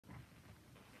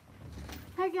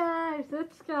Hey guys,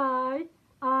 it's Sky,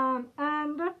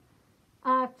 and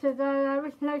today I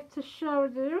would like to show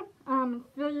you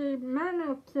the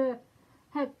menu kit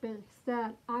headpiece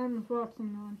that I'm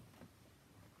working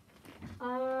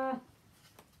on.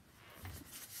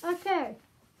 Okay,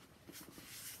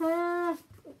 so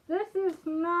this is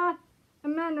not a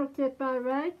menu kit, by the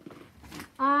way.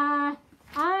 I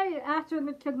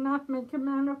actually could not make a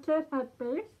menu kit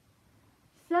headpiece,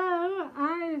 so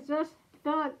I just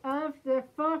thought of the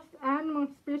first animal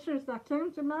species that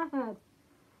came to my head,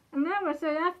 and that was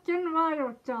the African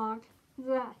wild dog.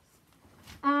 Yes.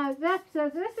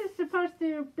 So this is supposed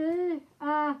to be,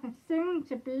 soon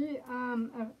to be,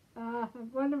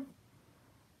 one of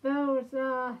those,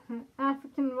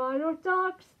 African wild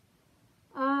dogs.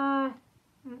 I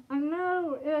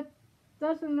know it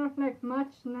doesn't look like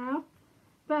much now,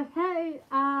 but hey,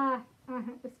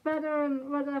 it's better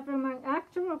than whatever my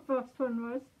actual first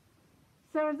one was.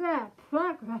 So there,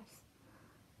 progress.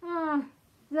 The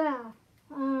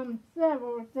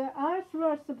eyes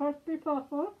were supposed to be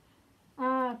purple,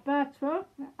 but well,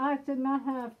 I did not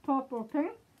have purple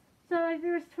paint, so I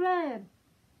used red.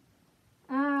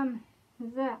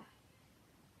 There.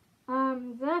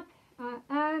 And like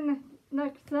I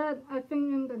said, I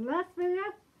think in the last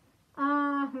video,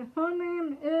 her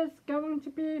name is going to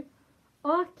be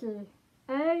Aki.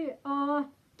 A-R-K-I.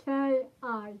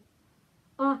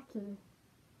 Aki.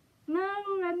 No,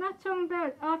 we're not talking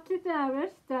about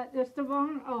Archidaris, that is the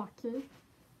wrong Archie.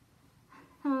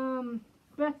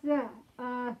 But that's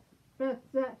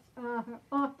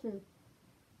Archie.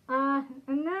 And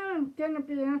now I'm going to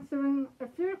be answering a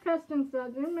few questions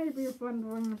that you may be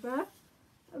wondering about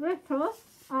with us,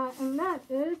 and that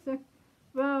is,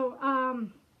 well,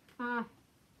 how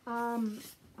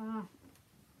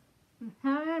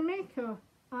I make her.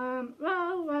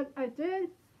 Well, what I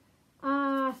did,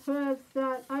 was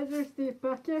that I used the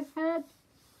bucket head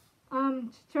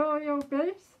tutorial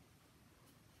base,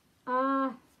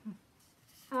 and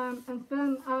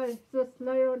then I just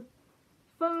layered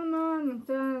foam on, and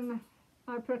then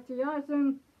I put the eyes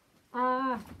in.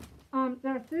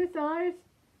 There's these eyes.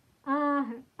 I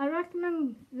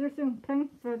recommend using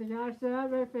paint for the eyes, so that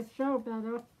way they show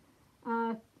better.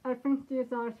 I think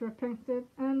these eyes were painted,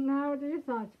 and now these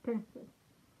eyes are painted.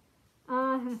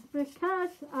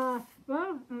 Because,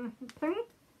 paint,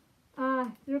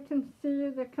 you can see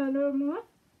the color more,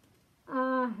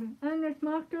 and with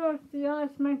marker, the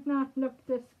eyes might not look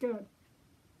this good.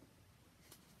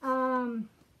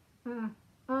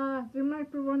 You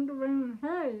might be wondering,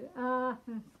 hey,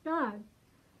 Sky,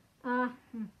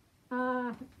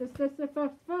 is this the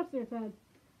first verse you've had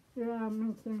you're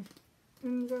making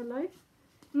in your life?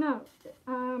 No,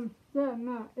 no,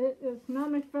 it is not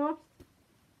my first.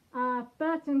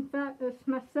 But in fact, it's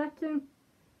my second.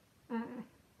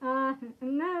 And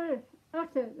now,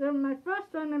 okay, my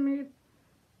first one I made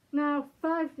now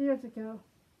 5 years ago.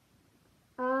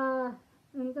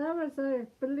 And that was, I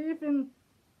believe, in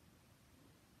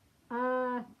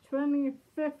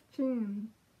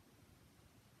 2015.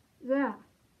 Yeah,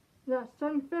 that's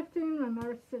 2015 when I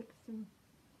was 16.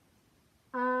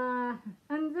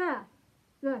 And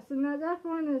so now that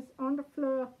one is on the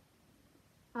floor.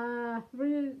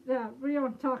 We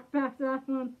won't talk about that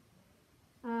one.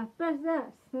 But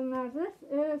yes, so now this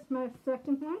is my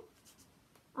second one.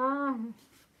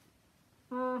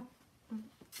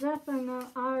 Yes, I know,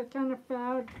 I kind of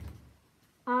failed,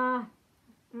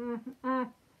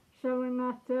 showing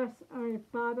that there's a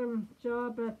bottom jaw,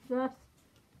 but yes,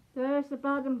 there's a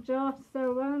bottom jaw,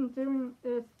 so what I'm doing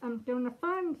is I'm going to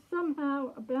find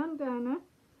somehow a bandana,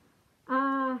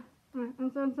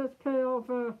 and then just put it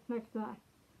over like that.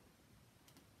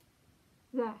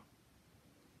 There.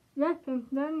 Yep, and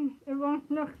then it won't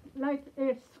look like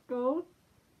a skull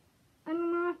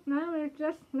anymore. Now it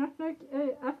just looks like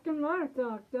a African wild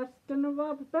dog that's gonna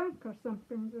rob a bank or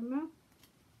something, you know?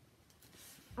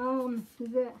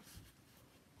 There.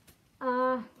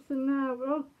 So now,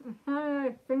 well, how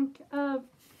I think of,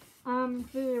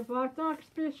 the wild dog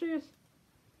species,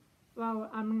 well,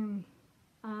 I mean,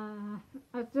 I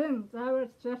didn't. That was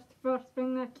just the first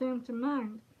thing that came to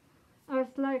mind. I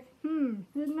was like, you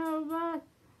know what?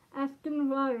 African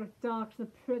wild dogs are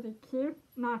pretty cute.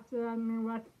 Not that I knew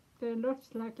what they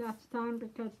looked like at the time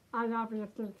because I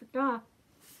obviously forgot.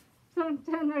 So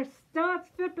then I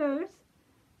started the base,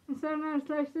 and so then I was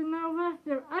like, you know what?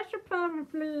 I should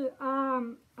probably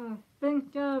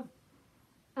think of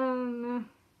and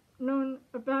learn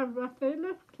about what they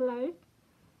look like.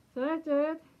 So I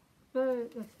did.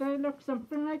 They look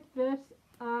something like this,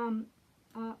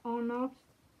 almost.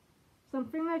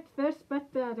 Something like this,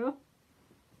 but better.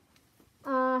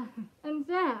 And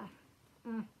there.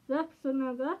 so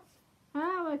now that's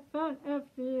how I thought of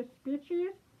the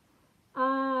species.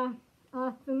 The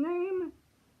name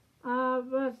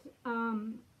was, how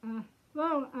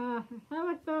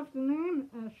I thought of the name,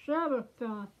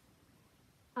 showercloth.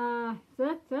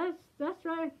 That's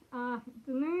right.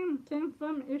 The name came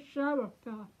from a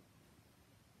showercloth.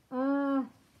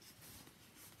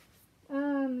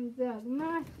 Yeah,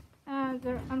 next,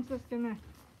 I'm just gonna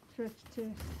switch to,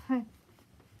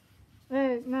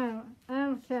 wait, no,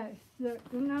 okay, so,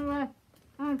 you know what,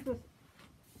 I'm just,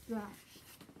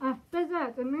 but yeah,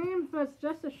 the name was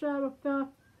just a showercloth.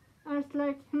 I was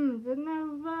like, you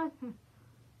know what,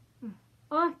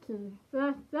 Aki,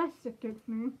 that's a good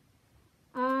name.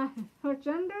 Her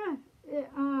gender,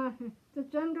 the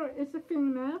gender is a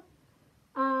female.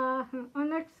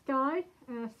 Unlike Sky,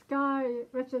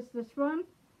 which is this one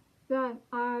that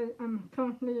I am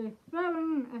currently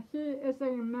wearing, he is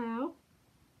a male.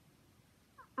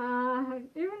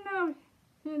 Even though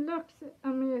he looks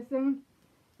amazing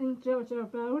in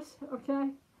JoJo bows, okay,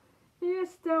 he is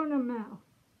still a male.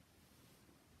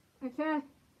 Okay,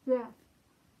 yeah.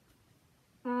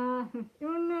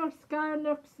 Even though Sky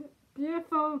looks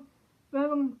beautiful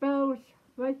wearing bows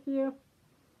right here,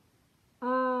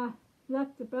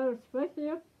 left the bows right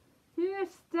here, he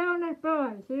is still a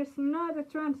boy. He's not a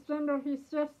transgender, he's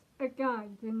just a guy,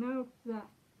 you know that.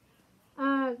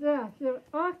 Yeah, so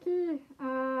Aki,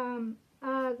 I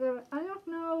don't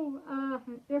know,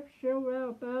 if she'll wear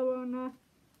a bow or not.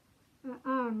 I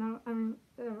don't know, I mean,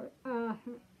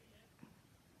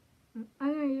 I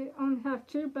know you only have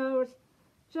two bows,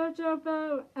 JoJo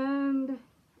bow and,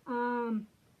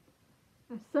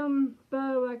 some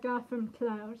bow I got from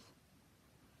Klaus.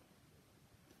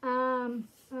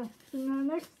 So now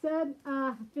next said,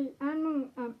 the animal,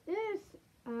 is,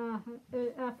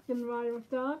 a African wild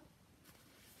dog.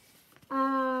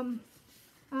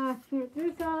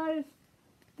 These eyes,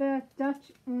 the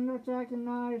Dutch Dragon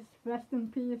eyes, rest in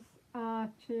peace,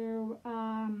 to,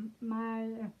 my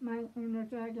inner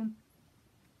dragon.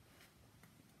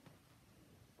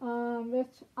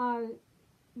 Which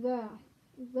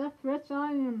which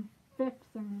I am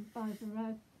fixing, by the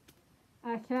way.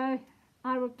 Okay,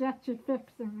 I will get you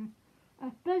fixing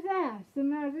it. But yeah, so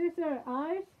now these are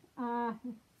eyes,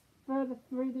 for the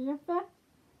 3D effect.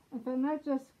 And then I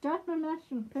just got my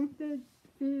mesh and painted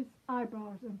these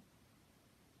eyebrows in.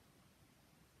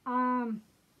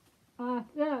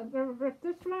 Yeah, with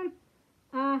this one,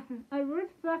 I would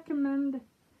recommend,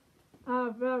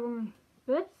 wearing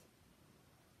this.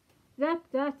 Yep,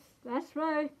 that's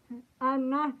right. I'm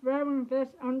not wearing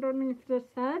this underneath this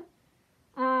head.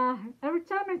 Every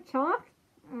time I talk,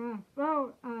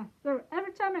 so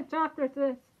every time I talk with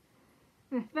this,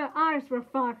 the eyes will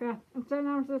fog up. And then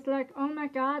I was just like, oh my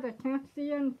god, I can't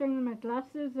see anything in my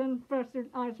glasses, and first the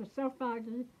eyes are so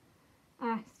foggy.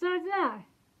 So yeah.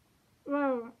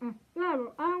 I'll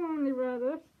only wear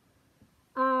this,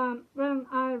 when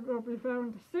I will be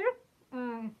wearing the suit,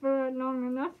 for long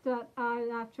enough that I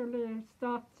actually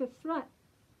start to sweat.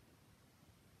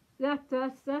 Yep,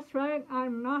 that's right,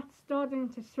 I'm not starting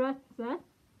to sweat yet.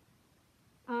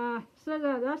 So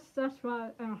yeah, that's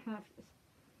why I don't have this.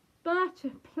 But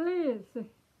please,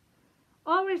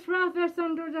 always wear this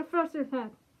under the fuzzy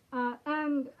head.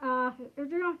 And if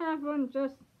you don't have one,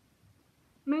 just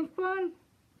make one,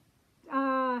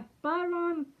 buy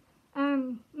one,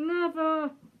 and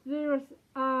never use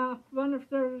one of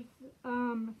those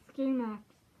ski masks.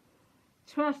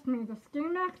 Trust me, the ski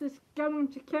mask is going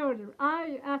to kill you.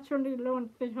 I actually learned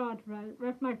the hard way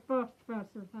with my first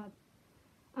fuzzy head.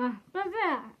 But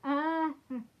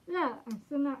yeah,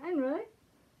 so now anyway,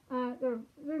 the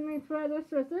need to wear this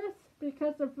with this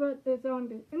because of what is on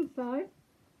the inside.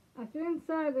 The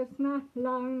inside is not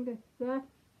lined yet.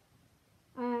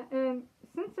 And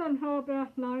since I'm hard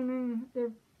lining,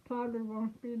 it probably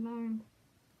won't be lined.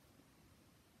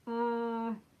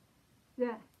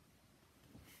 Yeah.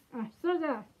 So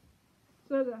that,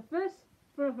 this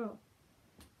for her.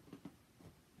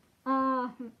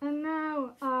 And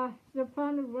now, you're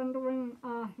probably wondering,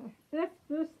 if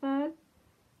this head,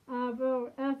 will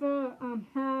ever,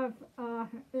 have,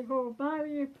 a whole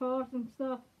body, paws and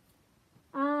stuff.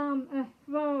 I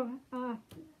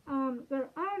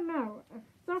don't know.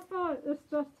 So far, it's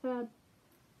just head.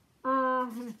 I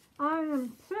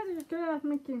am pretty good at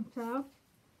making chows.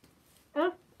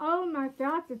 Oh my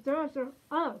god, the doors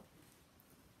are,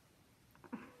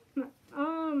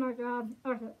 oh my god.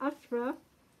 Okay, I swear,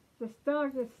 this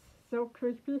dog is so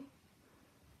creepy.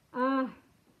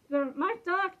 My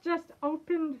dog just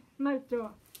opened my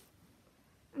door.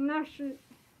 And now she,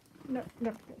 look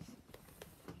this.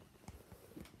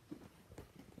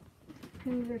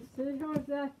 Can you see how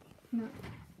that No.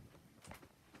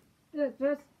 Yeah,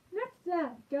 just look at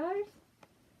that, guys.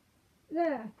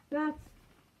 Yeah, that's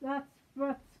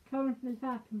what's currently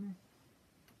happening.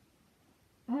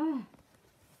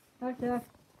 Okay.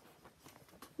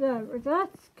 Yeah,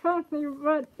 that's currently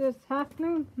what is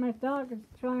happening. My dog is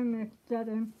trying to get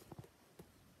in.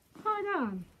 Hold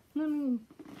on. Let me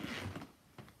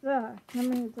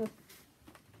just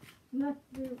let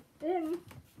you in.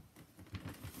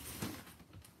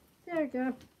 There you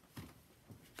go.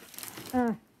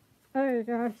 There you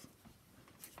go.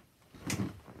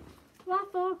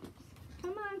 Waffles,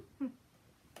 come on.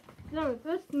 So,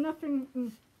 there's nothing.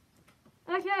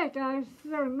 Okay, guys,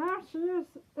 so now she is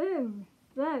in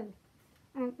there.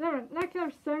 And there, like I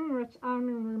was saying, which I don't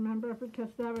even remember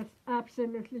because that was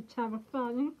absolutely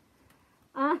terrifying.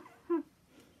 There.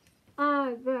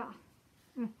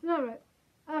 There.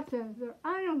 Okay, so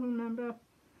I don't remember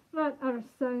what I was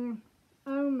saying.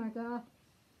 Oh my god.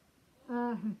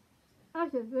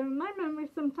 Okay, so my memory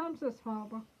sometimes is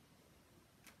horrible.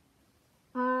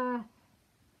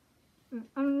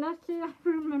 I'm lucky I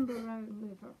remember where I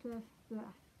live, okay?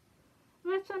 Yeah.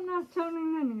 Which I'm not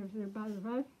telling any of you, by the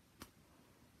way.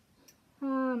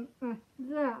 So,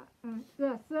 well,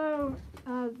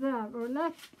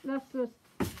 let's just,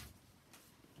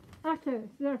 okay,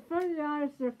 so for the eyes,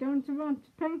 you're going to want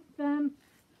to paint them,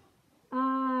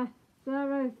 so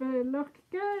if they look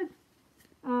good,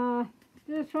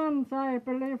 these ones, I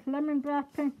believe,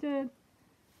 lemongrass painted,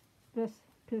 this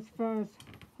piece was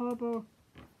horrible.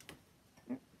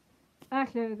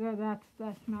 Actually,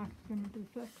 that's not going to be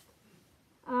fixed.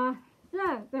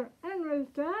 So anyways,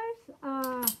 guys,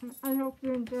 I hope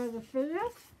you enjoyed this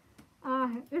video.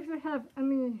 If you have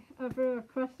any other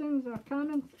questions or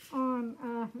comments on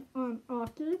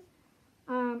Orky,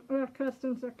 or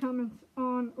questions or comments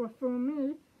on or for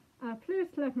me, please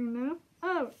let me know.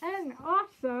 Oh, and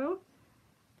also,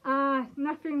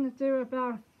 nothing to do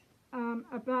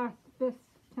about this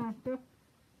character.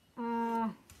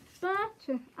 But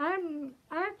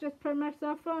I've just put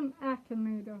myself on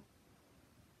akinator.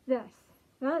 Yes,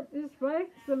 that is right.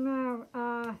 So now,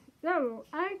 so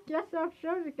I guess I'll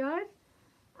show you guys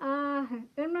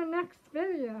in my next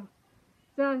video.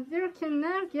 So you can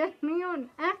now get me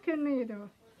on akinator.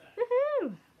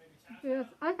 Woohoo! Yes,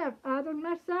 I have added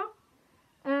myself,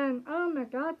 and oh my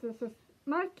god, this is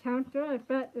my counter. I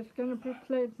bet it's gonna be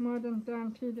played more than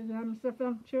Down TDMs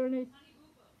eventually.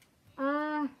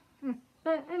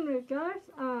 But anyway, guys,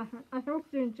 I hope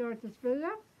you enjoyed this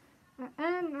video,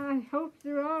 and I hope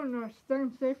you all are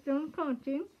staying safe during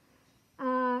quarantine.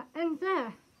 And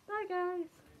bye guys.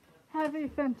 Have a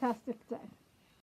fantastic day.